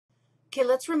Okay,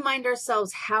 let's remind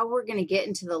ourselves how we're going to get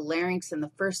into the larynx in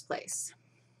the first place.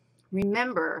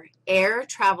 Remember, air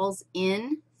travels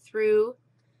in through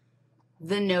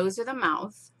the nose or the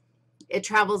mouth. It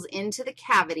travels into the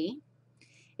cavity.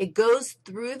 It goes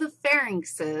through the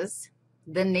pharynxes,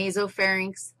 the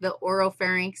nasopharynx, the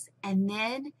oropharynx, and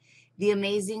then the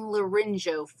amazing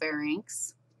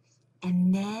laryngopharynx.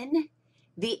 And then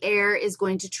the air is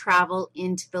going to travel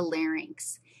into the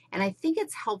larynx. And I think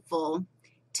it's helpful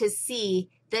to see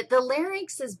that the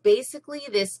larynx is basically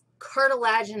this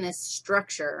cartilaginous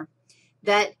structure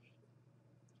that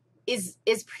is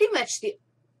pretty much the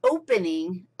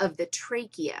opening of the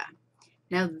trachea.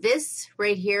 Now, this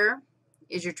right here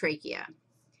is your trachea.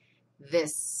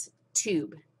 This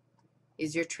tube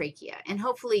is your trachea. And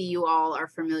hopefully you all are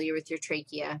familiar with your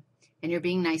trachea, and you're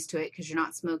being nice to it because you're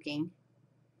not smoking.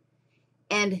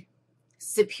 And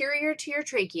superior to your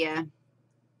trachea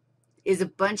is a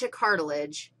bunch of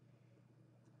cartilage,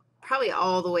 probably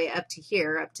all the way up to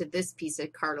here, up to this piece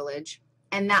of cartilage,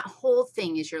 and that whole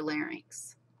thing is your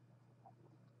larynx.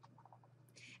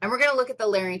 And we're going to look at the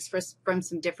larynx from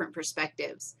some different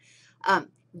perspectives.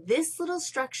 This little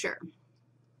structure,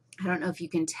 I don't know if you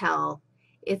can tell,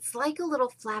 it's like a little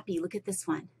flappy. Look at this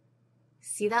one.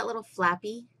 See that little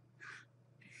flappy?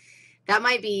 That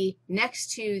might be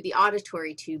next to the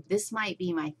auditory tube. This might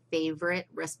be my favorite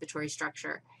respiratory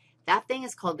structure. That thing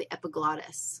is called the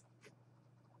epiglottis.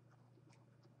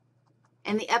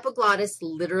 And the epiglottis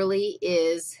literally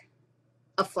is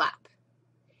a flap.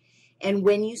 And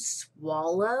when you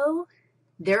swallow,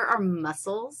 there are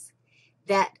muscles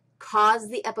that cause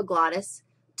the epiglottis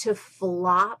to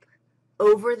flop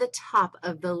over the top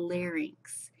of the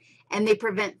larynx. And they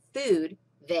prevent food.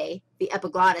 The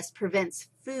epiglottis prevents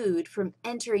food from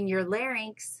entering your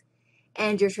larynx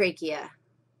and your trachea.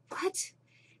 What?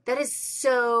 That is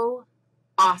so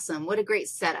awesome. What a great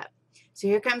setup. So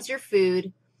here comes your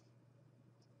food.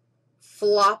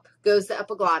 Flop goes the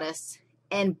epiglottis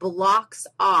and blocks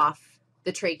off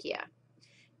the trachea,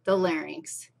 the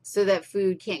larynx, so that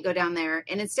food can't go down there.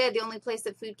 And instead, the only place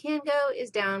that food can go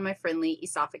is down my friendly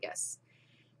esophagus.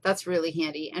 That's really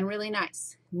handy and really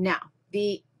nice. Now,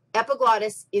 the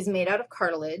epiglottis is made out of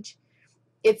cartilage.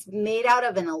 It's made out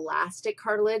of an elastic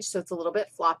cartilage, so it's a little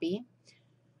bit floppy.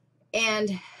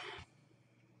 And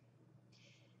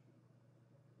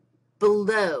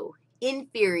below,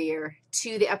 inferior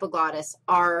to the epiglottis,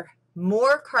 are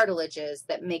more cartilages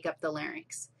that make up the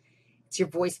larynx. It's your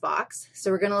voice box.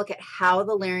 So we're going to look at how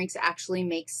the larynx actually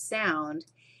makes sound.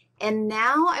 And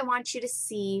now I want you to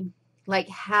see like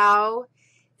how,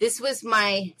 this was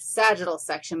my sagittal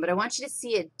section, but I want you to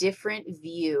see a different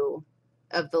view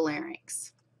of the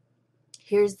larynx.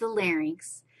 Here's the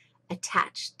larynx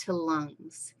attached to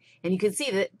lungs. And you can see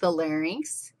that the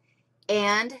larynx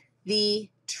and the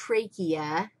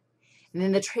trachea, and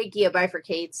then the trachea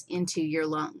bifurcates into your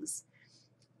lungs.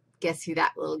 Guess who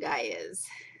that little guy is?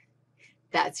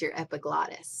 That's your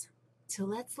epiglottis. So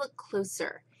let's look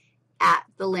closer at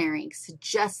the larynx,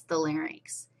 just the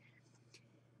larynx.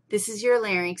 This is your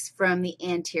larynx from the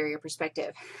anterior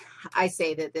perspective. I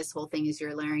say that this whole thing is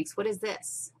your larynx. What is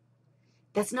this?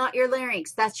 That's not your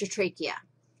larynx. That's your trachea.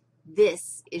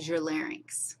 This is your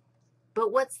larynx.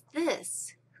 But what's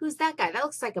this? Who's that guy? That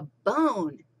looks like a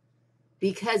bone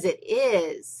because it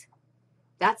is.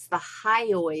 That's the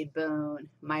hyoid bone,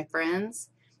 my friends.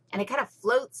 And it kind of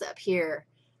floats up here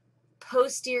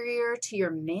posterior to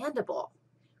your mandible,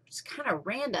 which is kind of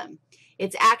random.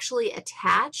 It's actually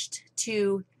attached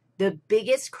to the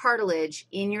biggest cartilage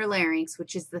in your larynx,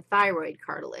 which is the thyroid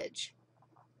cartilage.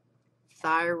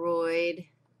 Thyroid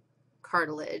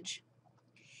cartilage.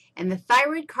 And the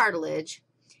thyroid cartilage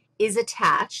is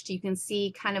attached. You can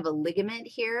see kind of a ligament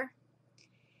here.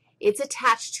 It's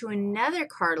attached to another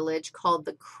cartilage called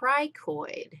the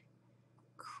cricoid.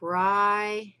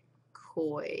 Cricoid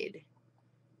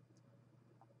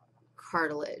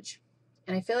cartilage.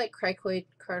 And I feel like cricoid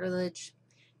cartilage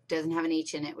doesn't have an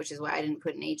H in it, which is why I didn't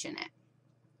put an H in it.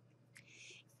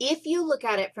 If you look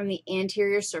at it from the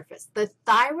anterior surface, the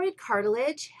thyroid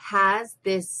cartilage has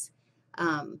this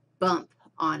bump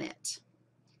on it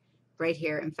right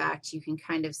here. In fact, you can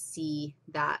kind of see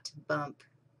that bump.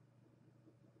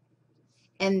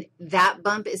 And that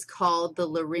bump is called the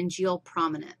laryngeal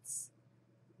prominence.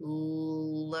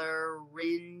 Laryngeal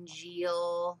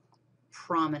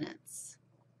prominence.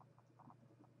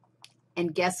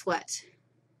 And guess what?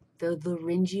 The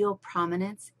laryngeal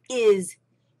prominence is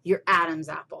your Adam's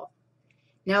apple.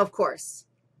 Now, of course,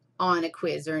 on a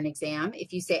quiz or an exam,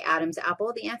 if you say Adam's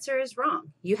apple, the answer is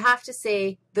wrong. You have to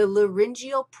say the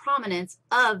laryngeal prominence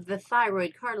of the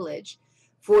thyroid cartilage.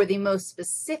 for the most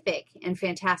specific and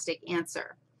fantastic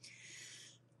answer.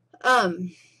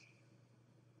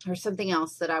 Or something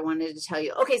else that I wanted to tell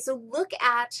you. Okay, so look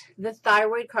at the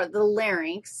thyroid the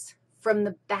larynx from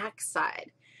the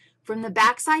backside. From the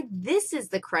backside, this is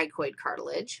the cricoid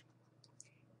cartilage.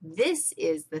 This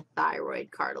is the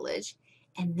thyroid cartilage.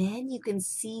 And then you can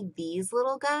see these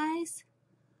little guys,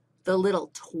 the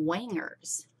little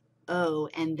twangers. Oh,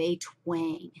 and they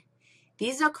twang.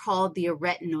 These are called the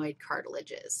arytenoid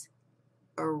cartilages.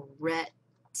 Arytenoid.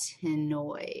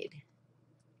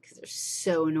 They're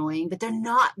so annoying, but they're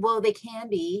not. Well, they can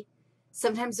be.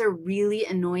 Sometimes they're really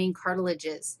annoying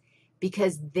cartilages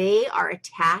because they are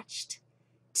attached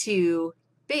to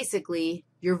basically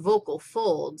your vocal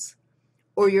folds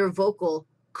or your vocal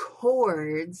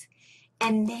cords,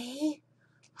 and they,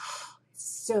 oh, it's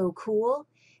so cool,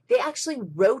 they actually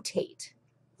rotate.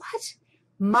 What?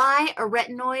 My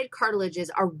arytenoid cartilages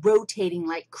are rotating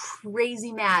like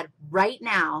crazy mad right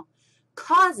now,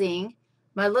 causing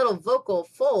my little vocal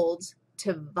folds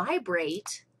to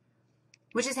vibrate,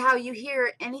 which is how you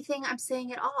hear anything I'm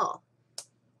saying at all.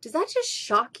 Does that just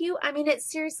shock you? I mean, it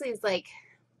seriously is like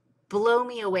blow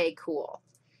me away cool.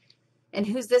 And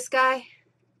who's this guy?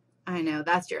 I know,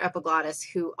 that's your epiglottis,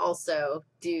 who also,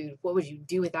 dude, what would you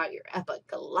do without your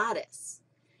epiglottis?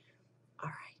 All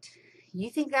right. You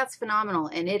think that's phenomenal,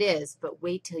 and it is, but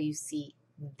wait till you see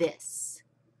this.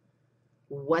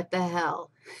 What the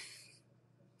hell?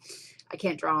 I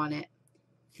can't draw on it.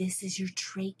 This is your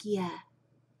trachea.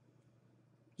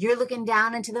 You're looking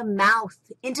down into the mouth,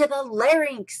 into the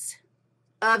larynx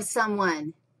of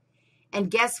someone. And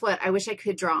guess what? I wish I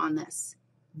could draw on this.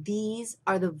 These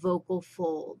are the vocal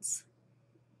folds.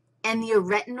 And the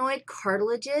arytenoid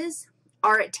cartilages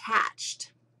are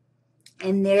attached.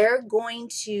 And they're going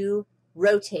to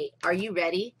rotate. Are you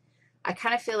ready? I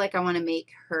kind of feel like I want to make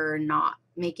her not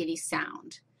make any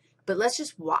sound. But let's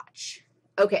just watch.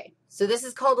 Okay, so this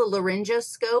is called a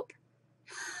laryngoscope.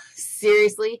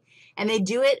 Seriously. And they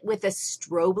do it with a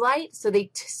strobe light. So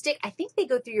they stick, I think they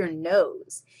go through your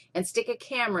nose and stick a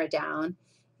camera down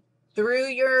through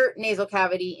your nasal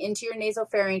cavity into your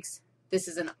nasopharynx. This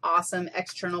is an awesome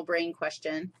external brain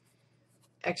question.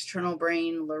 External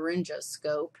brain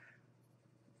laryngoscope.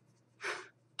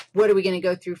 What are we going to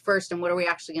go through first, and what are we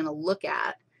actually going to look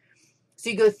at? So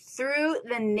you go through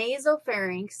the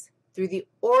nasopharynx, through the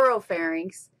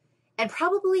oropharynx, and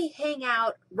probably hang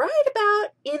out right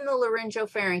about in the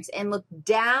laryngopharynx and look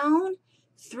down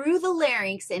through the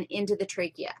larynx and into the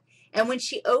trachea. And when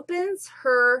she opens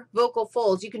her vocal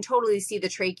folds, you can totally see the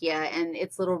trachea and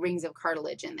its little rings of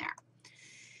cartilage in there.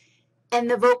 And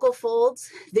the vocal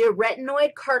folds, the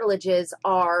arytenoid cartilages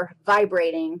are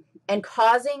vibrating and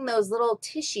causing those little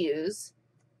tissues,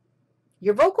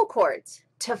 your vocal cords,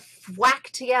 to whack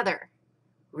together.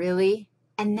 Really?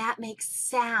 And that makes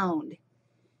sound.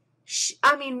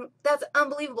 I mean, that's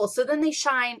unbelievable. So then they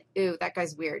shine. Ooh, that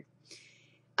guy's weird.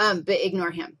 But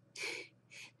ignore him.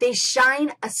 They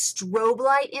shine a strobe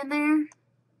light in there.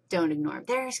 Don't ignore him.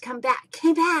 There's come back.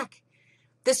 Came back.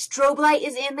 The strobe light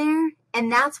is in there,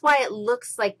 and that's why it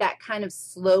looks like that kind of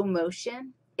slow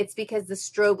motion. It's because the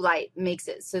strobe light makes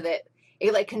it so that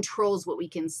it like controls what we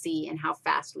can see and how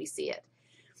fast we see it.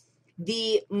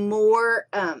 The more,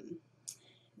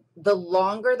 the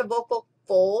longer the vocal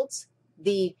folds,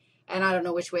 and I don't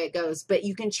know which way it goes, but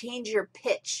you can change your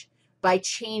pitch by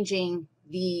changing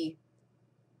the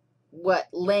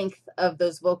length of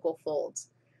those vocal folds.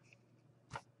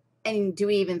 And do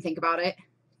we even think about it?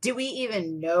 Do we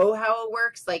even know how it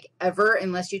works, like, ever,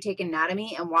 unless you take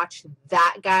anatomy and watch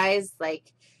that guy's,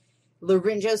 like,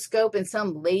 laryngoscope in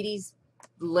some lady's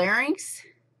larynx?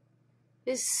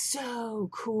 It's so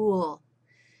cool.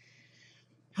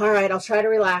 All right, I'll try to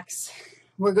relax.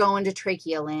 We're going to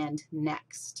trachea land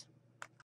next.